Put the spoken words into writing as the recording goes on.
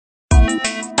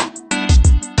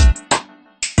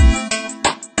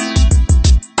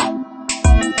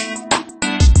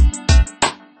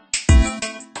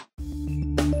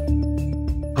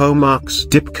Holmarc's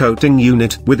dip coating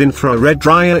unit with infrared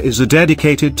dryer is a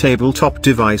dedicated tabletop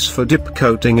device for dip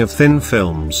coating of thin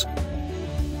films.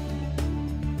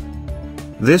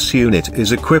 This unit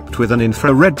is equipped with an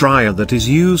infrared dryer that is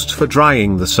used for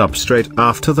drying the substrate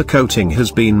after the coating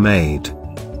has been made.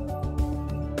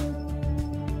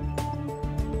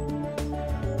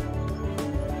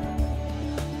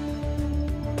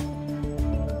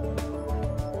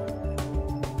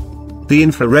 The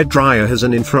infrared dryer has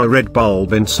an infrared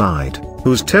bulb inside,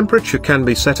 whose temperature can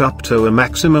be set up to a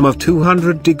maximum of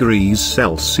 200 degrees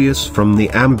Celsius from the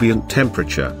ambient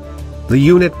temperature. The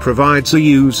unit provides a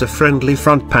user-friendly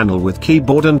front panel with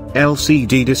keyboard and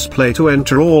LCD display to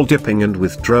enter all dipping and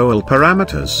withdrawal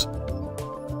parameters.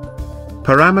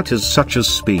 Parameters such as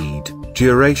speed,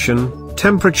 duration,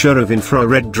 temperature of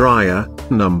infrared dryer,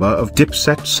 number of dips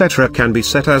etc. can be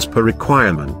set as per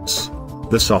requirements.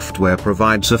 The software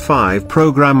provides a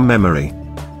 5-program memory.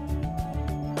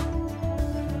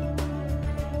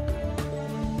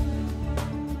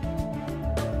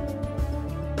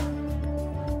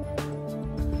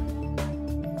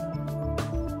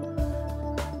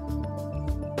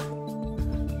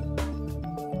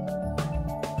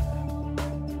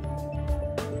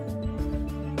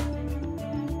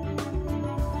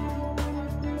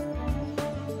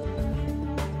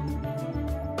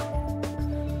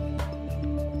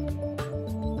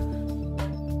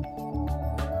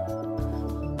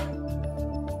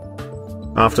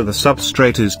 After the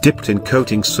substrate is dipped in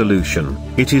coating solution,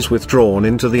 it is withdrawn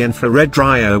into the infrared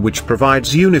dryer, which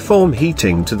provides uniform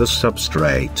heating to the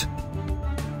substrate.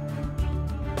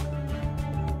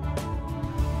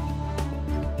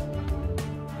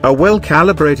 A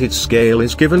well-calibrated scale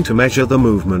is given to measure the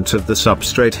movement of the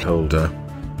substrate holder.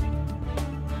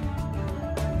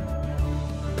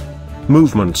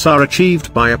 Movements are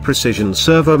achieved by a precision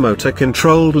servo motor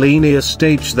controlled linear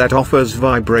stage that offers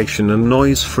vibration and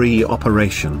noise-free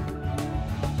operation.